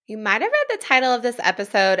You might have read the title of this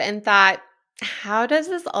episode and thought, how does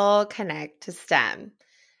this all connect to STEM?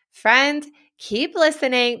 Friend, keep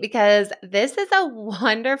listening because this is a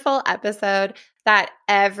wonderful episode that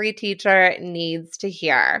every teacher needs to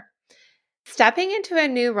hear. Stepping into a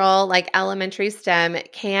new role like elementary STEM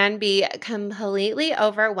can be completely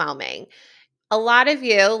overwhelming. A lot of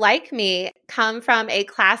you, like me, come from a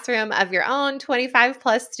classroom of your own, 25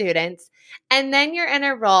 plus students, and then you're in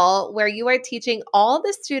a role where you are teaching all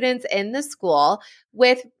the students in the school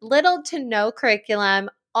with little to no curriculum,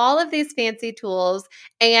 all of these fancy tools,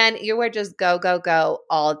 and you are just go, go, go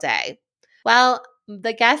all day. Well,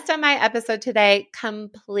 the guest on my episode today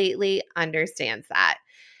completely understands that.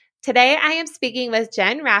 Today, I am speaking with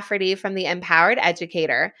Jen Rafferty from The Empowered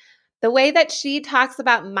Educator. The way that she talks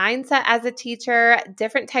about mindset as a teacher,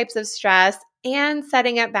 different types of stress, and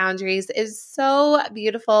setting up boundaries is so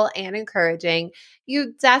beautiful and encouraging.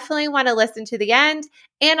 You definitely want to listen to the end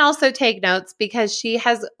and also take notes because she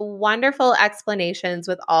has wonderful explanations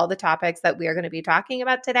with all the topics that we are going to be talking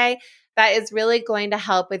about today. That is really going to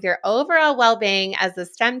help with your overall well-being as a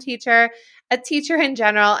STEM teacher, a teacher in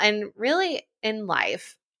general, and really in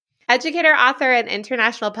life. Educator, author, and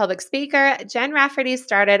international public speaker, Jen Rafferty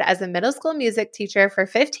started as a middle school music teacher for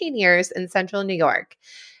 15 years in Central New York.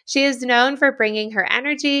 She is known for bringing her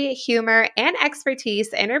energy, humor, and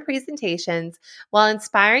expertise in her presentations while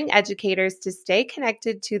inspiring educators to stay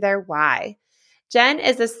connected to their why. Jen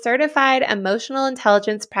is a certified emotional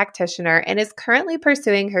intelligence practitioner and is currently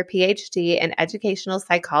pursuing her PhD in educational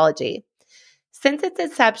psychology. Since its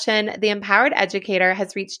inception, The Empowered Educator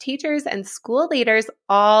has reached teachers and school leaders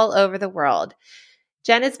all over the world.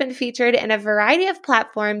 Jen has been featured in a variety of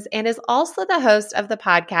platforms and is also the host of the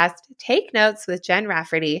podcast Take Notes with Jen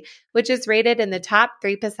Rafferty, which is rated in the top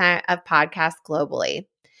 3% of podcasts globally.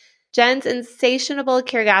 Jen's insatiable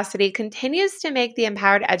curiosity continues to make the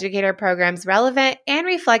Empowered Educator programs relevant and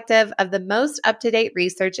reflective of the most up-to-date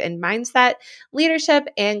research in mindset, leadership,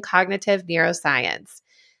 and cognitive neuroscience.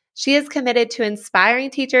 She is committed to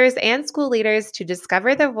inspiring teachers and school leaders to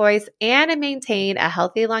discover their voice and maintain a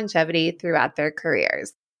healthy longevity throughout their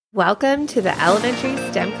careers. Welcome to the Elementary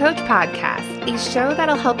STEM Coach Podcast, a show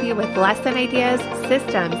that'll help you with lesson ideas,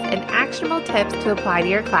 systems, and actionable tips to apply to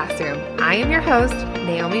your classroom. I am your host,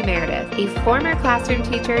 Naomi Meredith, a former classroom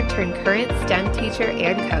teacher turned current STEM teacher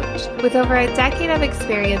and coach. With over a decade of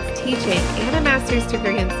experience teaching and a master's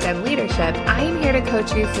degree in STEM leadership, I am here to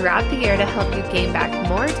coach you throughout the year to help you gain back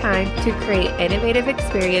more time to create innovative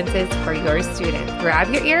experiences for your students. Grab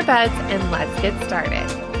your earbuds and let's get started.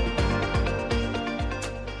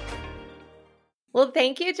 Well,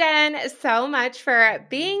 thank you, Jen, so much for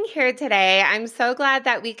being here today. I'm so glad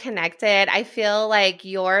that we connected. I feel like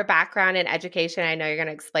your background in education, I know you're going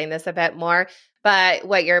to explain this a bit more, but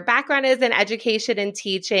what your background is in education and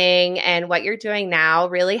teaching and what you're doing now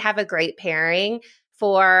really have a great pairing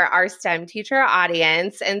for our STEM teacher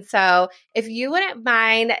audience. And so if you wouldn't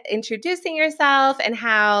mind introducing yourself and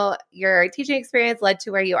how your teaching experience led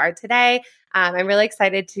to where you are today, I'm really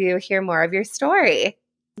excited to hear more of your story.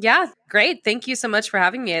 Yeah, great. Thank you so much for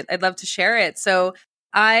having me. I'd love to share it. So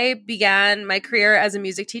I began my career as a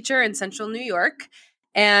music teacher in Central New York,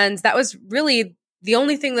 and that was really the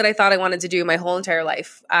only thing that I thought I wanted to do my whole entire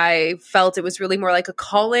life. I felt it was really more like a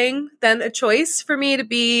calling than a choice for me to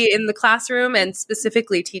be in the classroom and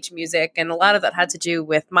specifically teach music. And a lot of that had to do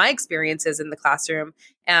with my experiences in the classroom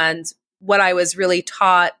and what I was really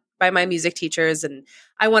taught by my music teachers. And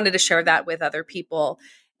I wanted to share that with other people.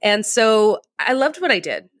 And so I loved what I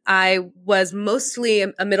did. I was mostly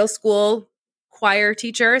a middle school choir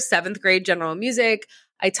teacher, 7th grade general music.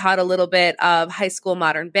 I taught a little bit of high school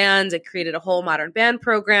modern band. I created a whole modern band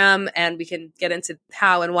program, and we can get into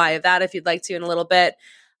how and why of that if you'd like to in a little bit.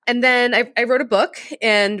 And then I wrote a book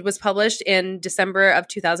and was published in December of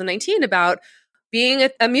 2019 about being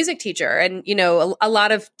a music teacher. And, you know, a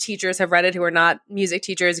lot of teachers have read it who are not music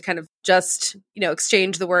teachers, kind of just,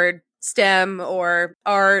 exchange the word STEM or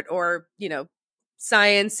art or,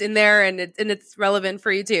 science in there, and it's relevant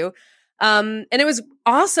for you too. And it was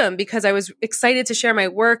awesome because I was excited to share my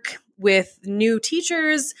work with new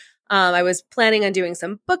teachers. I was planning on doing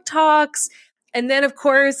some book talks. And then, of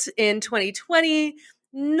course, in 2020,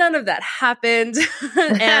 none of that happened.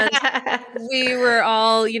 And we were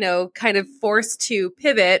all, kind of forced to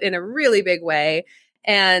pivot in a really big way.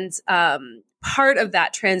 And part of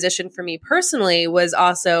that transition for me personally was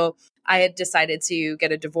also I had decided to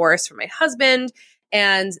get a divorce from my husband.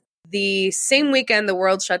 And the same weekend the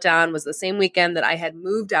world shut down was the same weekend that I had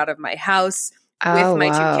moved out of my house with my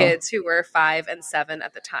two kids who were 5 and 7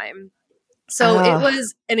 at the time. So it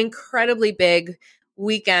was an incredibly big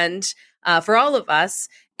weekend for all of us.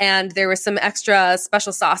 And there was some extra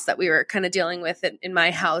special sauce that we were kind of dealing with in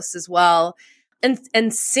my house as well.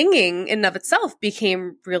 And singing in and of itself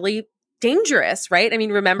became really dangerous, right? I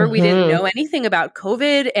mean, remember, we didn't know anything about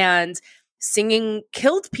COVID, and singing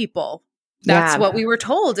killed people. That's what we were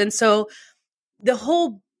told. And so the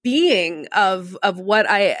whole being of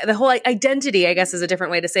the whole identity, I guess is a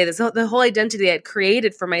different way to say this, the whole identity I'd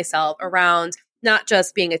created for myself around not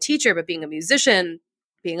just being a teacher, but being a musician,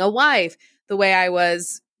 being a wife, the way I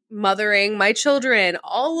was mothering my children,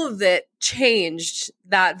 all of it changed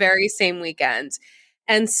that very same weekend.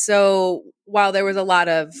 And so while there was a lot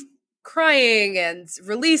of crying and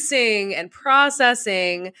releasing and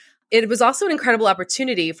processing, it was also an incredible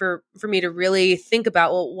opportunity for me to really think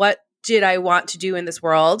about, well, what did I want to do in this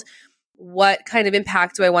world? What kind of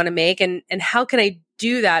impact do I want to make? And how can I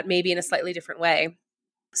do that maybe in a slightly different way?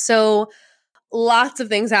 So lots of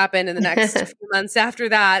things happened in the next few months after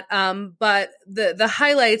that. But the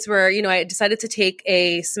highlights were, I decided to take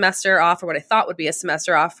a semester off, or what I thought would be a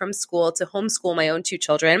semester off from school, to homeschool my own 2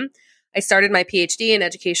 children. I started my PhD in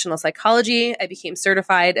educational psychology. I became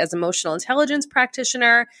certified as emotional intelligence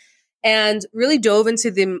practitioner and really dove into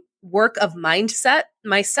the work of mindset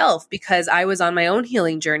myself, because I was on my own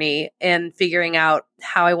healing journey and figuring out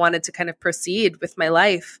how I wanted to kind of proceed with my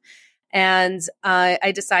life. And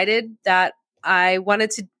I decided that I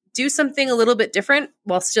wanted to do something a little bit different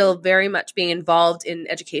while still very much being involved in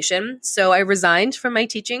education. So I resigned from my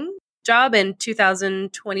teaching job in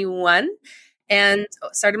 2021 and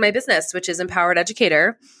started my business, which is Empowered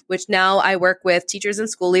Educator, which now I work with teachers and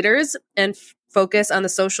school leaders and focus on the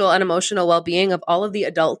social and emotional well-being of all of the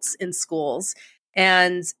adults in schools.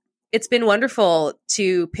 And it's been wonderful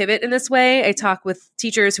to pivot in this way. I talk with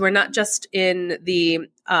teachers who are not just in the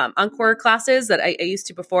Encore classes that I used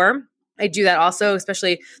to before. I do that also,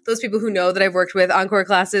 especially those people who know that I've worked with Encore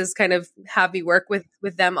classes kind of have me work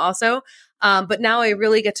with them also. But now I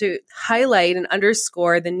really get to highlight and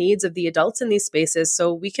underscore the needs of the adults in these spaces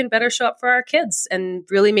so we can better show up for our kids and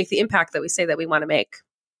really make the impact that we say that we want to make.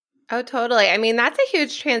 Oh, totally. I mean, that's a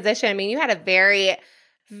huge transition. I mean, you had a very,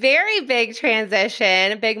 very big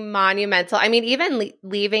transition, big monumental. I mean, even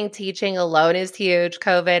leaving teaching alone is huge,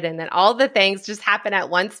 COVID, and then all the things just happen at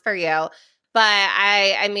once for you. But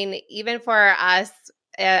I mean, even for us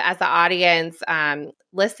as the audience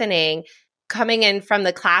listening, coming in from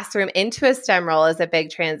the classroom into a STEM role is a big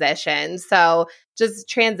transition. So just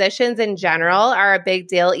transitions in general are a big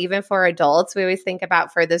deal, even for adults. We always think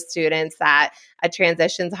about for the students that a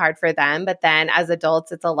transition's hard for them, but then as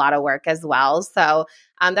adults, it's a lot of work as well. So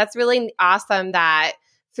that's really awesome that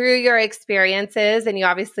through your experiences, and you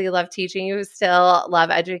obviously love teaching, you still love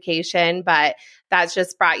education, but that's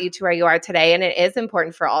just brought you to where you are today. And it is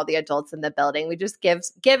important for all the adults in the building. We just give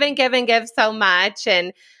so much.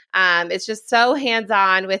 And it's just so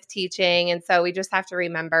hands-on with teaching. And so we just have to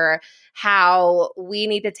remember how we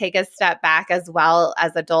need to take a step back as well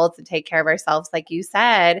as adults and take care of ourselves, like you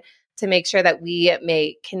said, to make sure that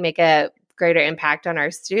we can make a greater impact on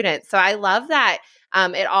our students. So I love that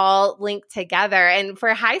it all linked together. And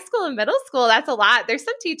for high school and middle school, that's a lot. There's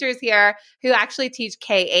some teachers here who actually teach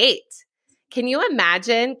K-8. Can you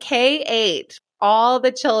imagine K-8? All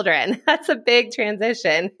the children. That's a big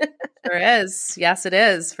transition. Sure is. Yes, it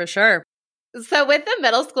is, for sure. So with the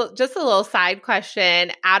middle school, just a little side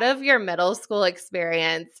question. Out of your middle school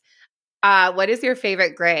experience, what is your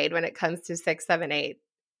favorite grade when it comes to 6, 7, 8?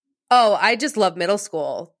 Oh, I just love middle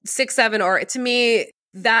school. 6, 7, or to me,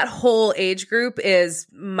 that whole age group is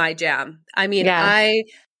my jam. I mean, yeah.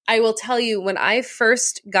 I will tell you, when I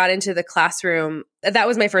first got into the classroom, that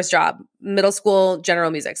was my first job. Middle school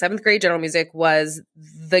general music. 7th grade general music was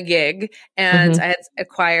the gig. And I had a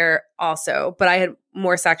choir also, but I had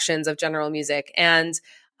more sections of general music. And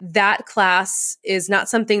that class is not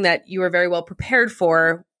something that you are very well prepared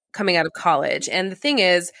for coming out of college. And the thing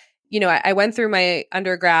is, I went through my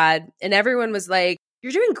undergrad and everyone was like,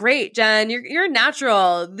 "You're doing great, Jen. You're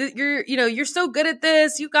natural. You're so good at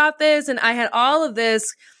this. You got this." And I had all of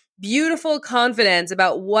this beautiful confidence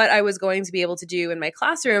about what I was going to be able to do in my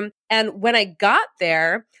classroom. And when I got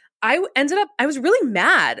there, I was really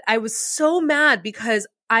mad. I was so mad because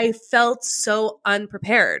I felt so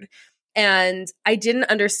unprepared and I didn't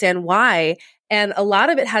understand why. And a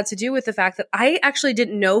lot of it had to do with the fact that I actually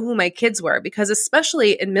didn't know who my kids were, because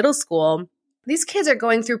especially in middle school, these kids are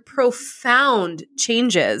going through profound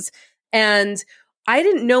changes. And I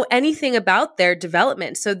didn't know anything about their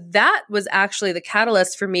development. So that was actually the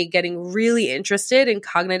catalyst for me getting really interested in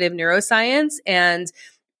cognitive neuroscience and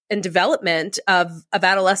development of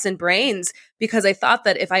adolescent brains, because I thought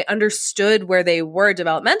that if I understood where they were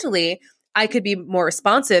developmentally, I could be more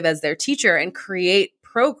responsive as their teacher and create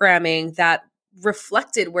programming that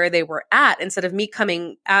reflected where they were at, instead of me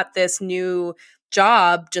coming at this new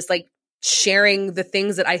job just like sharing the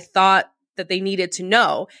things that I thought that they needed to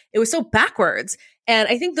know. It was so backwards. And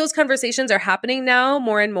I think those conversations are happening now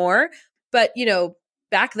more and more. But,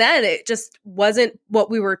 back then it just wasn't what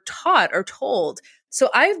we were taught or told. So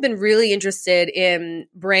I've been really interested in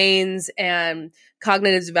brains and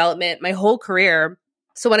cognitive development my whole career.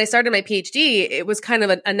 So when I started my PhD, it was kind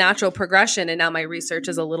of a natural progression, and now my research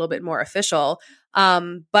is a little bit more official.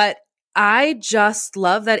 But I just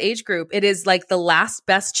love that age group. It is like the last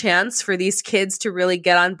best chance for these kids to really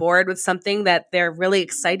get on board with something that they're really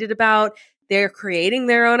excited about. They're creating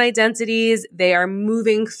their own identities. They are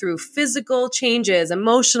moving through physical changes,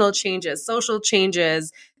 emotional changes, social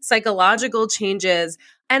changes, psychological changes.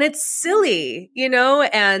 And it's silly,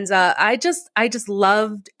 and I just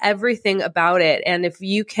loved everything about it. And if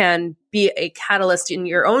you can be a catalyst in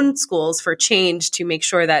your own schools for change to make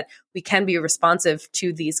sure that we can be responsive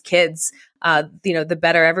to these kids, the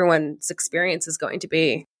better everyone's experience is going to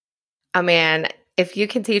be. Oh man, if you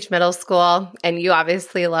can teach middle school, and you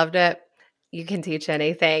obviously loved it, you can teach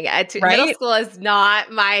anything. Right? Middle school is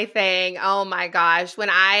not my thing. Oh my gosh. When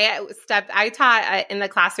I taught in the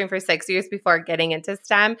classroom for 6 years before getting into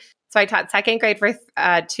STEM. So I taught second grade for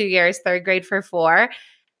 2 years, third grade for 4.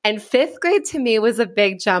 And fifth grade to me was a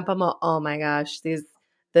big jump. I'm all, oh my gosh, this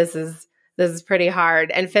is pretty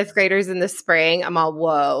hard. And fifth graders in the spring, I'm all,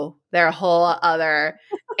 whoa, they're a whole other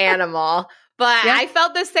animal. But yeah. I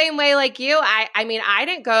felt the same way like you. I mean, I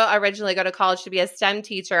didn't originally go to college to be a STEM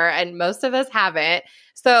teacher, and most of us haven't.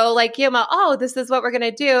 So like you, I'm like, oh, this is what we're going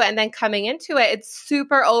to do. And then coming into it, it's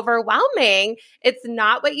super overwhelming. It's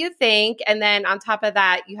not what you think. And then on top of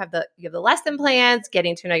that, you have the lesson plans,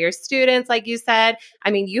 getting to know your students, like you said.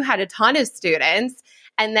 I mean, you had a ton of students,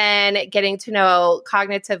 and then getting to know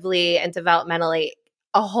cognitively and developmentally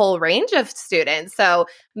a whole range of students. So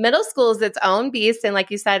middle school is its own beast. And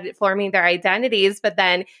like you said, forming their identities, but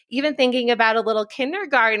then even thinking about a little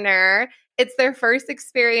kindergartner, it's their first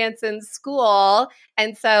experience in school.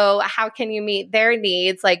 And so how can you meet their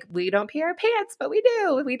needs? Like, we don't pee our pants, but we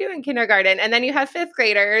do in kindergarten. And then you have fifth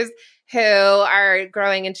graders who are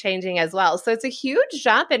growing and changing as well. So it's a huge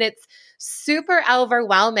jump, and it's super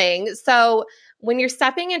overwhelming. So when you're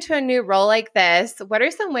stepping into a new role like this, what are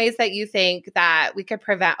some ways that you think that we could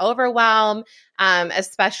prevent overwhelm?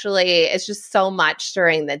 Especially, it's just so much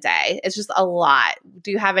during the day. It's just a lot. Do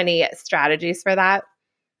you have any strategies for that?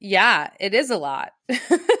 Yeah, it is a lot. It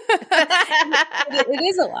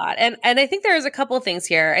is a lot. And I think there's a couple of things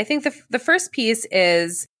here. I think the first piece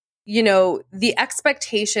is, the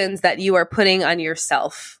expectations that you are putting on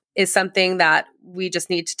yourself is something that we just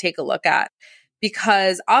need to take a look at.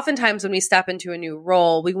 Because oftentimes when we step into a new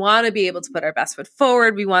role, we want to be able to put our best foot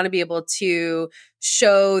forward. We want to be able to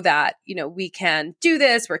show that, we can do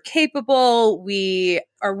this, we're capable, we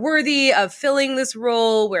are worthy of filling this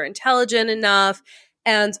role, we're intelligent enough.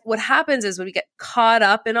 And what happens is when we get caught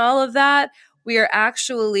up in all of that, we are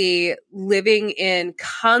actually living in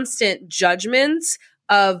constant judgment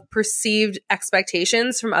of perceived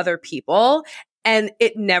expectations from other people. And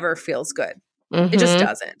it never feels good. Mm-hmm. It just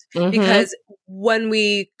doesn't. Mm-hmm. Because when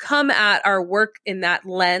we come at our work in that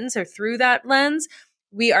lens or through that lens,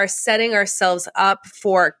 we are setting ourselves up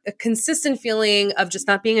for a consistent feeling of just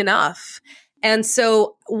not being enough. And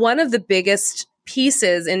so one of the biggest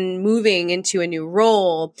pieces in moving into a new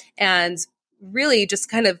role and really just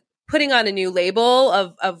kind of putting on a new label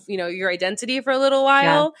of your identity for a little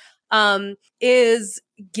while, is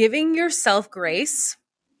giving yourself grace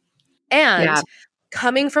and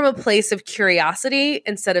coming from a place of curiosity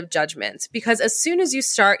instead of judgment. Because as soon as you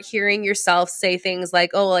start hearing yourself say things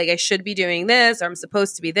like, oh, like I should be doing this, or I'm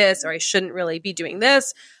supposed to be this, or I shouldn't really be doing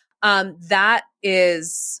this, that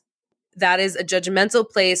is a judgmental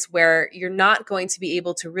place where you're not going to be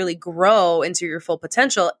able to really grow into your full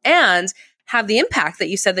potential and have the impact that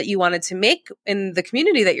you said that you wanted to make in the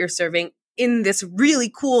community that you're serving in this really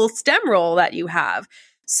cool STEM role that you have.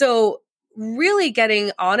 So really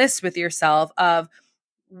getting honest with yourself of,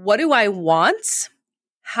 what do I want?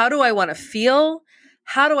 How do I want to feel?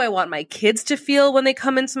 How do I want my kids to feel when they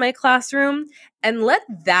come into my classroom? And let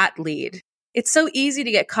that lead. It's so easy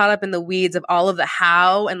to get caught up in the weeds of all of the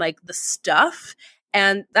how and like the stuff.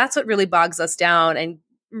 And that's what really bogs us down and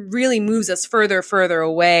really moves us further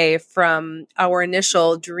away from our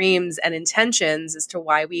initial dreams and intentions as to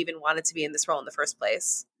why we even wanted to be in this role in the first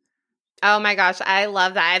place. Oh my gosh, I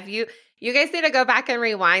love that. If you guys need to go back and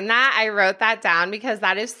rewind that. I wrote that down because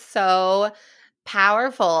that is so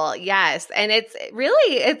powerful. Yes. And it's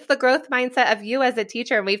the growth mindset of you as a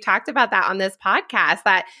teacher. And we've talked about that on this podcast,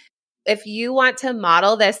 that if you want to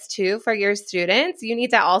model this too for your students, you need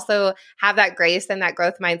to also have that grace and that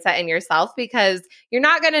growth mindset in yourself, because you're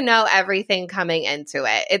not going to know everything coming into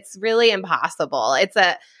it. It's really impossible. It's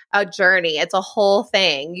a journey. It's a whole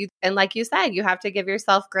thing. And like you said, you have to give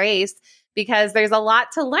yourself grace because there's a lot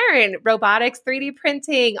to learn. Robotics, 3D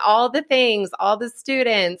printing, all the things, all the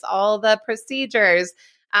students, all the procedures.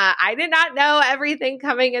 I did not know everything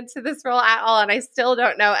coming into this role at all, and I still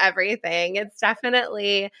don't know everything. It's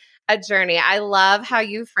definitely a journey. I love how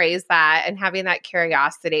you phrase that and having that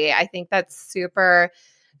curiosity. I think that's super,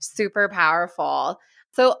 super powerful.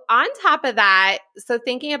 So on top of that, so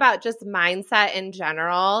thinking about just mindset in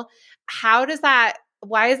general,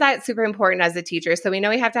 why is that super important as a teacher? So we know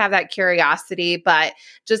we have to have that curiosity, but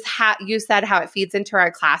just how you said how it feeds into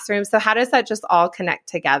our classroom. So how does that just all connect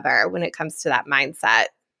together when it comes to that mindset?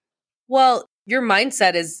 Well, your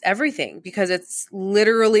mindset is everything because it's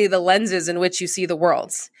literally the lenses in which you see the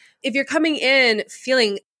world. If you're coming in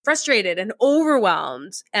feeling frustrated and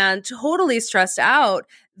overwhelmed and totally stressed out,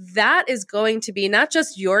 that is going to be not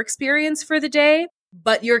just your experience for the day,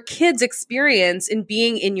 but your kids' experience in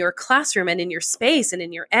being in your classroom and in your space and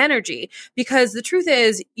in your energy. Because the truth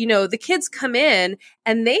is, the kids come in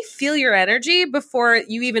and they feel your energy before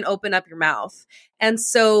you even open up your mouth. And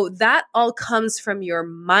so that all comes from your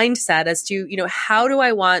mindset as to, how do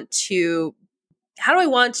I want to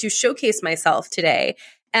showcase myself today?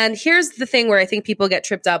 And here's the thing where I think people get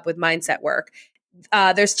tripped up with mindset work.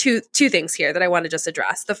 There's two things here that I want to just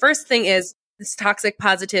address. The first thing is this toxic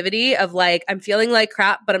positivity of like, I'm feeling like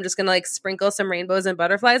crap, but I'm just going to like sprinkle some rainbows and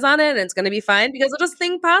butterflies on it and it's going to be fine because I'll just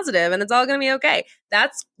think positive and it's all going to be okay.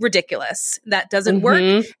 That's ridiculous. That doesn't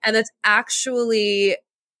work. And that's actually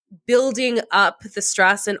building up the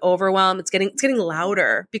stress and overwhelm. It's getting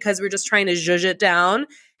louder because we're just trying to zhuzh it down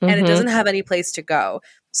and it doesn't have any place to go.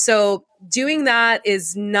 So doing that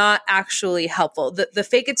is not actually helpful. The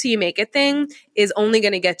fake it till you make it thing is only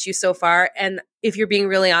going to get you so far. And if you're being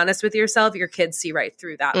really honest with yourself, your kids see right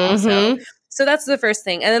through that also. So that's the first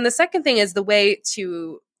thing. And then the second thing is the way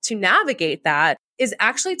to navigate that is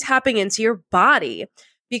actually tapping into your body.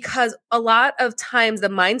 Because a lot of times the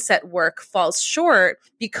mindset work falls short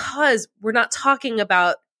because we're not talking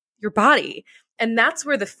about your body. And that's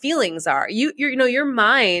where the feelings are. Your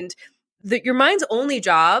mind's only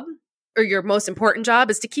job or your most important job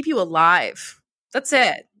is to keep you alive. That's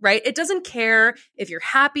it, right? It doesn't care if you're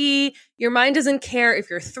happy. Your mind doesn't care if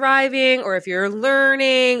you're thriving or if you're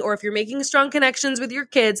learning or if you're making strong connections with your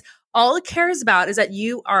kids. All it cares about is that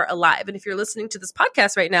you are alive. And if you're listening to this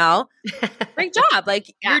podcast right now, great job.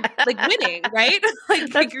 Like you're like winning, right?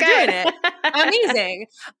 like you're doing it. Amazing.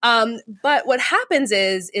 But what happens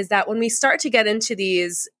is that when we start to get into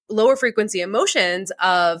these lower frequency emotions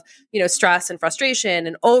of, stress and frustration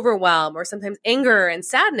and overwhelm or sometimes anger and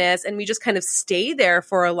sadness, and we just kind of stay there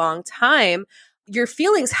for a long time, your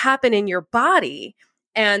feelings happen in your body.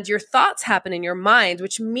 And your thoughts happen in your mind,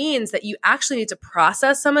 which means that you actually need to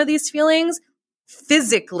process some of these feelings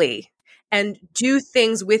physically and do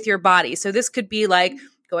things with your body. So this could be like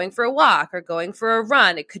going for a walk or going for a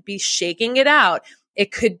run. It could be shaking it out.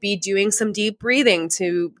 It could be doing some deep breathing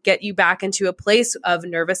to get you back into a place of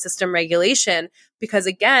nervous system regulation. Because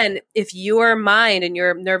again, if your mind and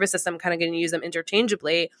your nervous system, kind of going to use them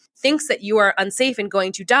interchangeably, thinks that you are unsafe and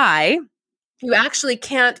going to die, you actually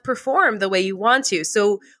can't perform the way you want to.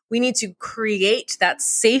 So we need to create that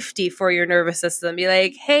safety for your nervous system. Be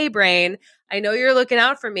like, hey, brain, I know you're looking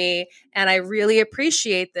out for me and I really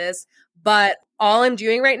appreciate this, but all I'm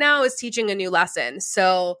doing right now is teaching a new lesson.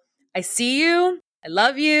 So I see you, I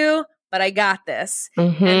love you, but I got this.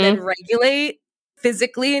 And then regulate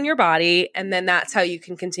physically in your body. And then that's how you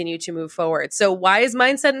can continue to move forward. So why is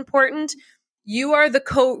mindset important? You are the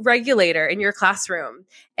co-regulator in your classroom,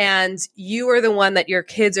 and you are the one that your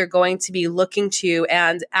kids are going to be looking to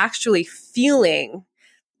and actually feeling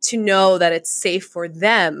to know that it's safe for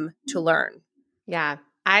them to learn. Yeah,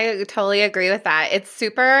 I totally agree with that. It's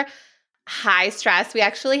super high stress. We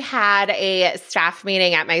actually had a staff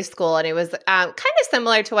meeting at my school, and it was kind of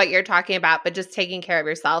similar to what you're talking about, but just taking care of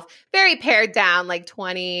yourself. Very pared down, like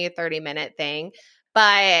 20, 30-minute thing.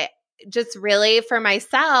 But just really for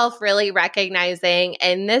myself, really recognizing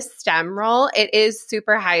in this STEM role, it is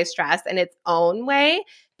super high stress in its own way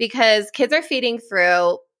because kids are feeding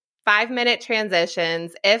through 5-minute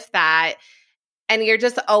transitions, if that. And you're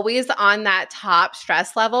just always on that top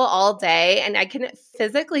stress level all day. And I can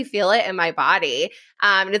physically feel it in my body.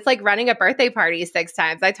 And it's like running a birthday party 6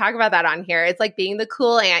 times. I talk about that on here. It's like being the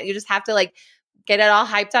cool aunt. You just have to like get it all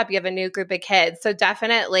hyped up. You have a new group of kids. So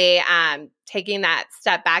definitely taking that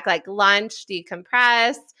step back, like lunch,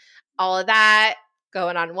 decompress, all of that.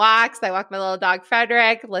 going on walks. I walk my little dog,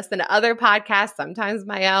 Frederick, listen to other podcasts, sometimes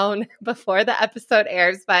my own before the episode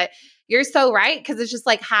airs. But you're so right, because it's just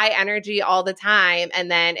like high energy all the time. And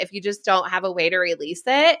then if you just don't have a way to release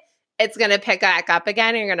it, it's going to pick back up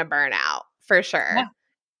again and you're going to burn out for sure. Yeah.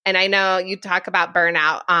 And I know you talk about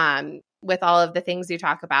burnout with all of the things you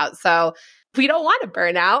talk about. So we don't want to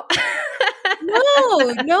burn out.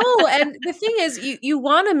 No. And the thing is, you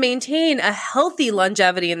want to maintain a healthy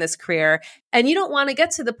longevity in this career, and you don't want to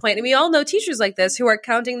get to the point, and we all know teachers like this who are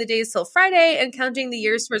counting the days till Friday and counting the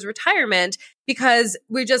years towards retirement because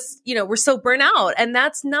we're just, we're so burnt out. And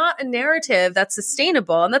that's not a narrative that's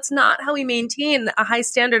sustainable. And that's not how we maintain a high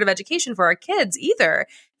standard of education for our kids either.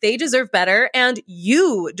 They deserve better, and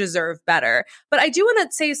you deserve better. But I do want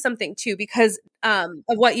to say something too, because of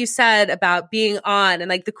what you said about being on and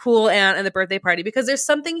like the cool aunt and the birthday party, because there's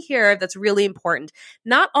something here that's really important.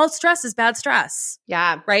 Not all stress is bad stress.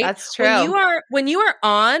 Yeah, right. That's true. When you are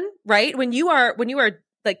on, right. When you are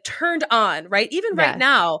like turned on, right. Even right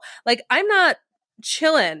now, like I'm not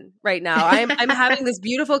chilling right now. I'm having this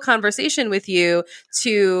beautiful conversation with you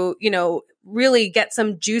to, really get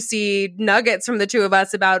some juicy nuggets from the two of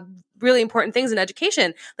us about really important things in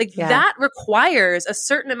education. Like that requires a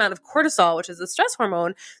certain amount of cortisol, which is the stress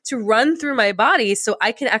hormone, to run through my body so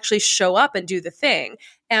I can actually show up and do the thing.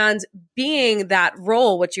 And being that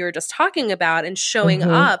role, which you were just talking about, and showing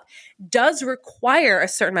up does require a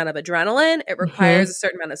certain amount of adrenaline. It requires a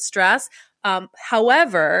certain amount of stress.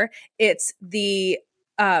 However, it's the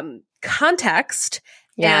context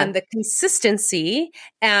and the consistency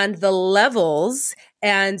and the levels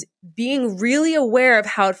and being really aware of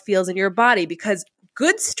how it feels in your body, because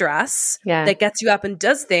good stress that gets you up and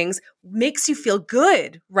does things makes you feel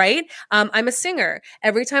good, right? I'm a singer.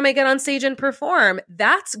 Every time I get on stage and perform,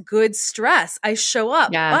 that's good stress. I show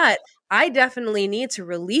up, but I definitely need to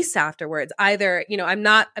release afterwards. Either, I'm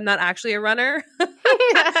not actually a runner, but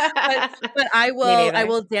I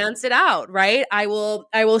will dance it out, right? I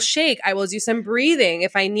will shake. I will do some breathing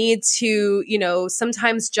if I need to,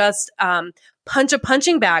 sometimes just punch a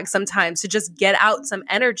punching bag sometimes to just get out some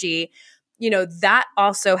energy. That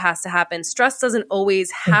also has to happen. Stress doesn't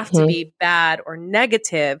always have to be bad or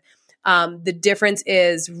negative. The difference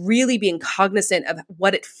is really being cognizant of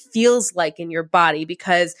what it feels like in your body,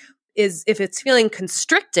 because if it's feeling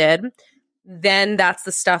constricted, then that's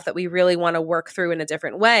the stuff that we really want to work through in a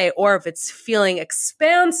different way. Or if it's feeling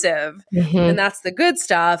expansive, then that's the good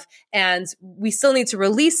stuff. And we still need to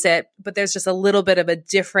release it, but there's just a little bit of a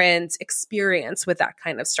different experience with that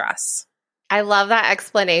kind of stress. I love that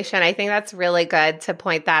explanation. I think that's really good to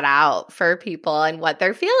point that out for people and what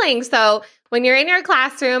they're feeling. So when you're in your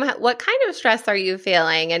classroom, what kind of stress are you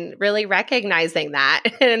feeling? And really recognizing that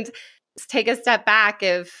and take a step back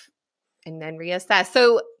and then reassess.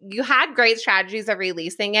 So you had great strategies of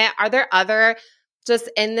releasing it. Are there other, just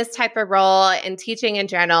in this type of role and teaching in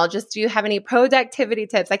general, just do you have any productivity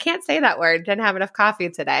tips? I can't say that word. Didn't have enough coffee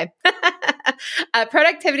today.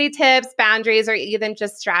 Productivity tips, boundaries, or even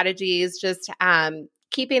just strategies, just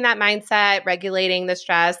keeping that mindset, regulating the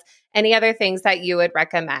stress, any other things that you would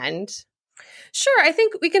recommend? Sure. I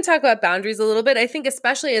think we can talk about boundaries a little bit. I think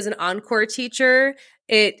especially as an encore teacher,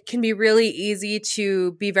 it can be really easy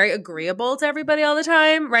to be very agreeable to everybody all the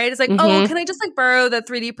time, right? It's like, oh, can I just like borrow the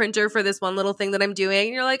 3D printer for this one little thing that I'm doing?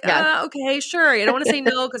 And you're like, okay, sure. I don't want to say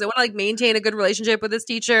no because I want to like maintain a good relationship with this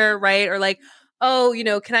teacher, right? Or like, oh,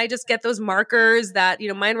 can I just get those markers that,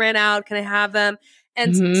 mine ran out? Can I have them?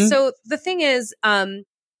 And so the thing is,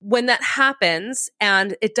 when that happens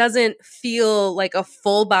and it doesn't feel like a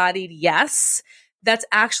full-bodied yes, that's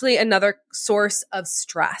actually another source of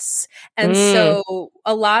stress. And so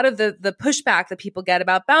a lot of the pushback that people get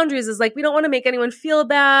about boundaries is like, we don't want to make anyone feel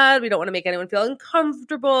bad. We don't want to make anyone feel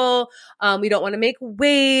uncomfortable. We don't want to make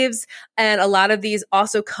waves. And a lot of these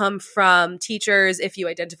also come from teachers. If you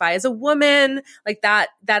identify as a woman, like that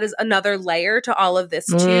is another layer to all of this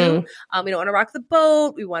too. We don't want to rock the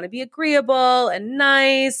boat. We want to be agreeable and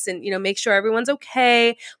nice and, make sure everyone's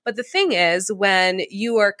okay. But the thing is, when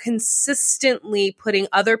you are consistently putting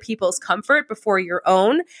other people's comfort before your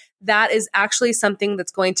own, that is actually something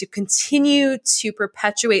that's going to continue to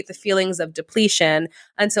perpetuate the feelings of depletion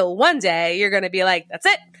until one day you're going to be like, that's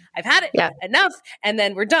it. I've had it enough. And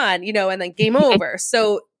then we're done, and then game over.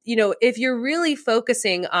 So, if you're really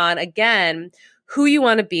focusing on, again, who you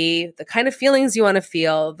want to be, the kind of feelings you want to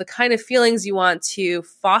feel, the kind of feelings you want to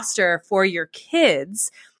foster for your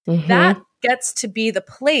kids, that gets to be the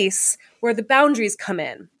place where the boundaries come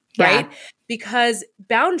in. Right? Because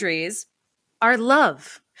boundaries are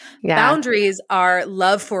love. Boundaries are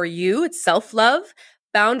love for you. It's self-love.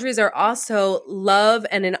 boundaries are also love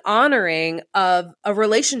and an honoring of a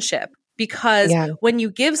relationship. Because when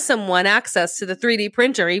you give someone access to the 3D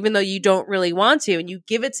printer, even though you don't really want to, and you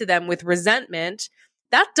give it to them with resentment,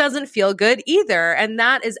 that doesn't feel good either. And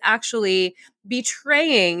that is actually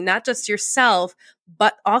betraying not just yourself,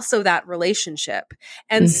 but also that relationship.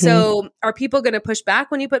 And so are people going to push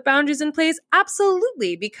back when you put boundaries in place?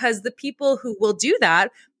 Absolutely. Because the people who will do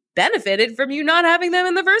that benefited from you not having them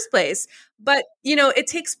in the first place. But, it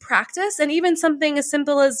takes practice, and even something as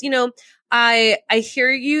simple as, I hear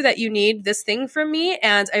you that you need this thing from me,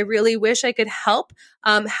 and I really wish I could help.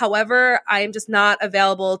 However, I am just not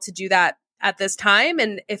available to do that at this time.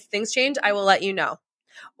 And if things change, I will let you know.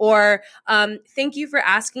 Or thank you for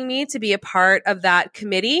asking me to be a part of that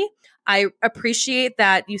committee. I appreciate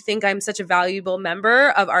that you think I'm such a valuable member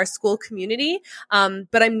of our school community,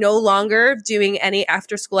 but I'm no longer doing any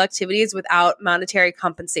after school activities without monetary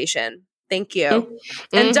compensation. Thank you.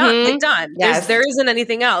 And done. Yes. There isn't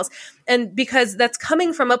anything else. And because that's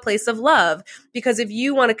coming from a place of love, because if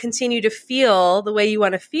you want to continue to feel the way you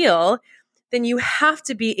want to feel, then you have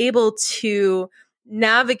to be able to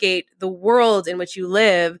navigate the world in which you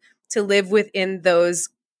live to live within those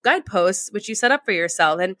guideposts which you set up for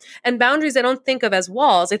yourself. And boundaries I don't think of as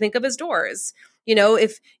walls, I think of as doors.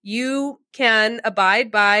 If you can abide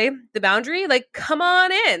by the boundary, like, come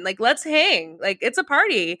on in, like, let's hang, like, it's a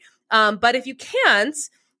party. But if you can't,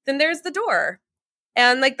 then there's the door.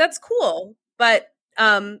 And like, that's cool. But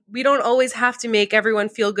we don't always have to make everyone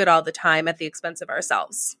feel good all the time at the expense of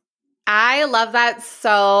ourselves. I love that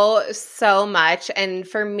so much. And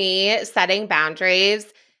for me, setting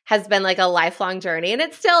boundaries has been like a lifelong journey, and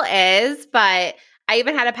it still is. But I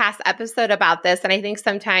even had a past episode about this. And I think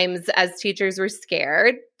sometimes as teachers, we're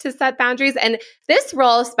scared to set boundaries. And this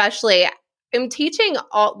role, especially, we're teaching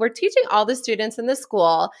all the students in the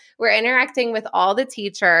school. We're interacting with all the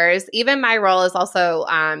teachers. Even my role is also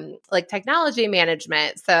like technology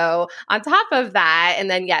management. So on top of that,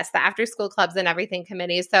 and then yes, the after school clubs and everything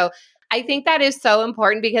committees. So I think that is so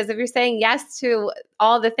important, because if you're saying yes to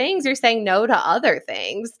all the things, you're saying no to other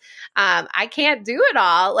things. I can't do it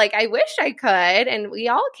all. Like, I wish I could, and we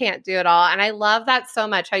all can't do it all. And I love that so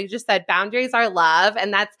much, how you just said boundaries are love.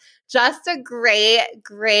 And that's just a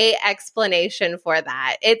great explanation for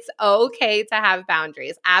that. It's okay to have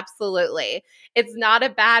boundaries. Absolutely. It's not a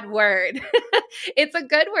bad word. It's a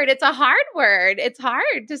good word. It's a hard word. It's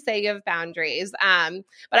hard to say you have boundaries.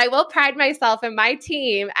 But I will pride myself, and my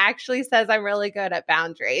team actually says I'm really good at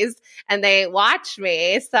boundaries, and they watch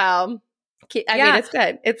me. So I mean, it's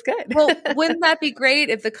good. It's good. Well, wouldn't that be great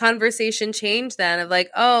if the conversation changed then, of like,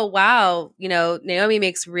 oh, wow, Naomi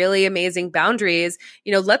makes really amazing boundaries.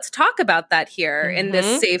 Let's talk about that here in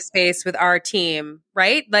this safe space with our team,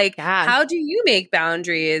 right? Like, how do you make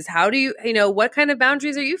boundaries? How do you, what kind of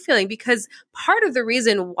boundaries are you feeling? Because part of the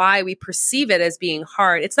reason why we perceive it as being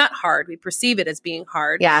hard, it's not hard, we perceive it as being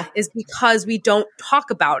hard, is because we don't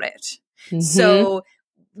talk about it. So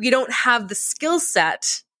we don't have the skill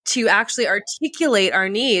set to actually articulate our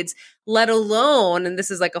needs, let alone, and this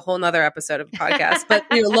is like a whole nother episode of the podcast, but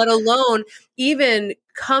let alone even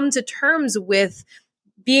come to terms with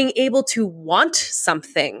being able to want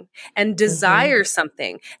something and desire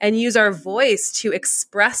something and use our voice to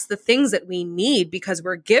express the things that we need, because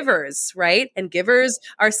we're givers, right? And givers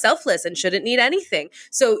are selfless and shouldn't need anything.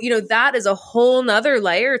 So, that is a whole nother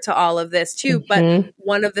layer to all of this too. But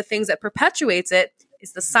one of the things that perpetuates it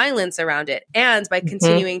is the silence around it. And by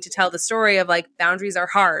continuing to tell the story of like, boundaries are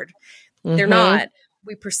hard. They're not.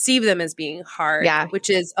 We perceive them as being hard, which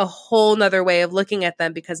is a whole nother way of looking at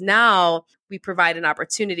them, because now we provide an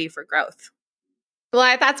opportunity for growth.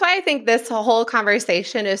 Well, that's why I think this whole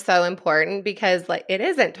conversation is so important, because like, it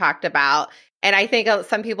isn't talked about. And I think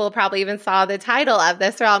some people probably even saw the title of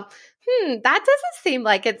this. They're all, that doesn't seem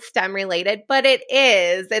like it's STEM related, but it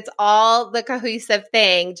is. It's all the cohesive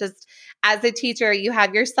thing. Just as a teacher, you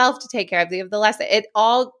have yourself to take care of. You have the lesson. It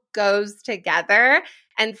all goes together.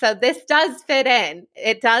 And so this does fit in.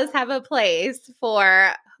 It does have a place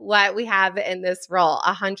for what we have in this role,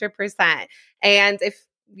 100%. And if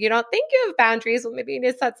you don't think you have boundaries, well, maybe you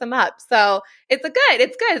need to set some up. So it's good.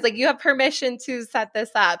 It's like you have permission to set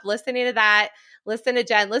this up. Listening to that, listen to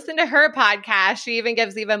Jen, listen to her podcast. She even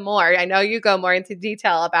gives even more. I know you go more into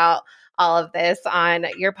detail about all of this on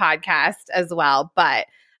your podcast as well. But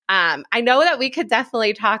I know that we could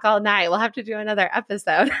definitely talk all night. We'll have to do another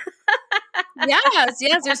episode. Yes,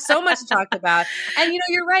 there's so much to talk about. And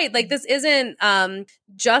you're right. Like, this isn't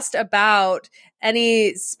just about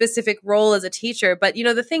any specific role as a teacher, but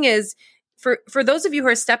the thing is, for those of you who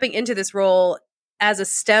are stepping into this role as a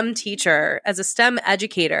STEM teacher, as a STEM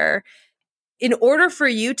educator, in order for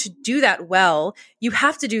you to do that well, you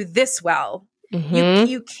have to do this well. Mm-hmm.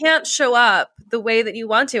 You can't show up the way that you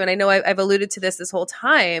want to. And I know I've alluded to this whole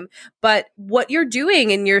time, but what you're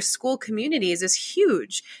doing in your school communities is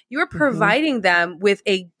huge. You are providing them with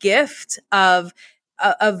a gift of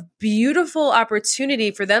beautiful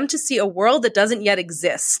opportunity for them to see a world that doesn't yet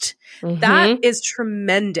exist. That is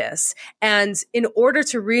tremendous. And in order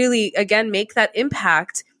to really, again, make that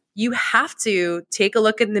impact, you have to take a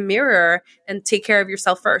look in the mirror and take care of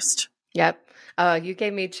yourself first. Yep. Oh, you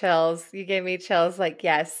gave me chills. You gave me chills. Like,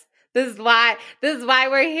 yes, this is why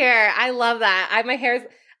we're here. I love that.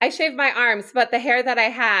 I shaved my arms, but the hair that I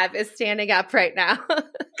have is standing up right now.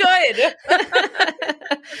 Good.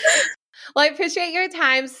 Well, I appreciate your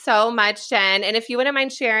time so much, Jen. And if you wouldn't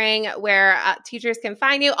mind sharing where teachers can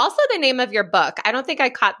find you, also the name of your book. I don't think I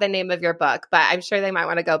caught the name of your book, but I'm sure they might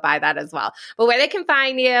want to go buy that as well. But where they can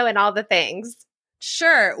find you and all the things.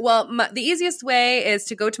 Sure. Well, the easiest way is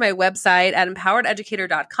to go to my website at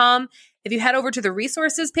empowerededucator.com. If you head over to the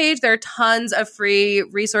resources page, there are tons of free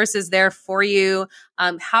resources there for you.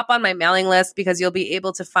 Hop on my mailing list because you'll be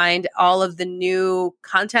able to find all of the new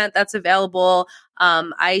content that's available.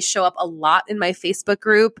 I show up a lot in my Facebook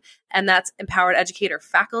group, and that's Empowered Educator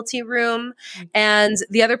Faculty Room. And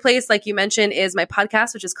the other place, like you mentioned, is my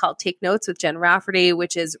podcast, which is called Take Notes with Jen Rafferty,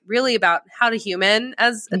 which is really about how to human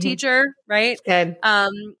as a teacher, right? Good.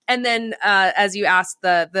 And then as you asked,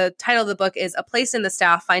 the title of the book is A Place in the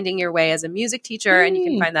Staff, Finding Your Way as a Music Teacher, and you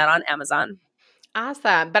can find that on Amazon.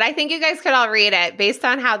 Awesome. But I think you guys could all read it based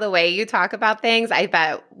on how the way you talk about things. I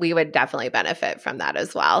bet we would definitely benefit from that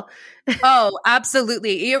as well. Oh,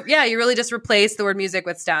 absolutely. You really just replace the word music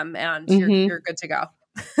with STEM and you're good to go.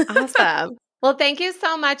 Awesome. Well, thank you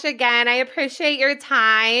so much again. I appreciate your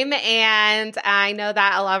time. And I know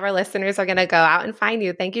that a lot of our listeners are going to go out and find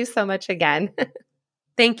you. Thank you so much again.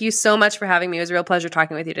 Thank you so much for having me. It was a real pleasure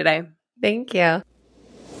talking with you today. Thank you.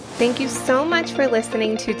 Thank you so much for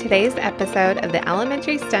listening to today's episode of the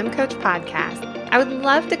Elementary STEM Coach Podcast. I would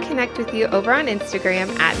love to connect with you over on Instagram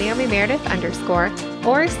at NaomiMeredith_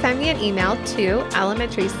 or send me an email to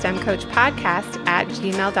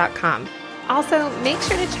elementarystemcoachpodcast@gmail.com. Also, make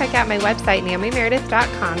sure to check out my website,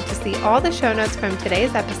 NaomiMeredith.com, to see all the show notes from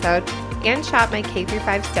today's episode and shop my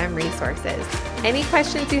K-5 STEM resources. Any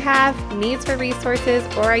questions you have, needs for resources,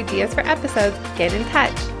 or ideas for episodes, get in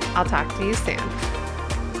touch. I'll talk to you soon.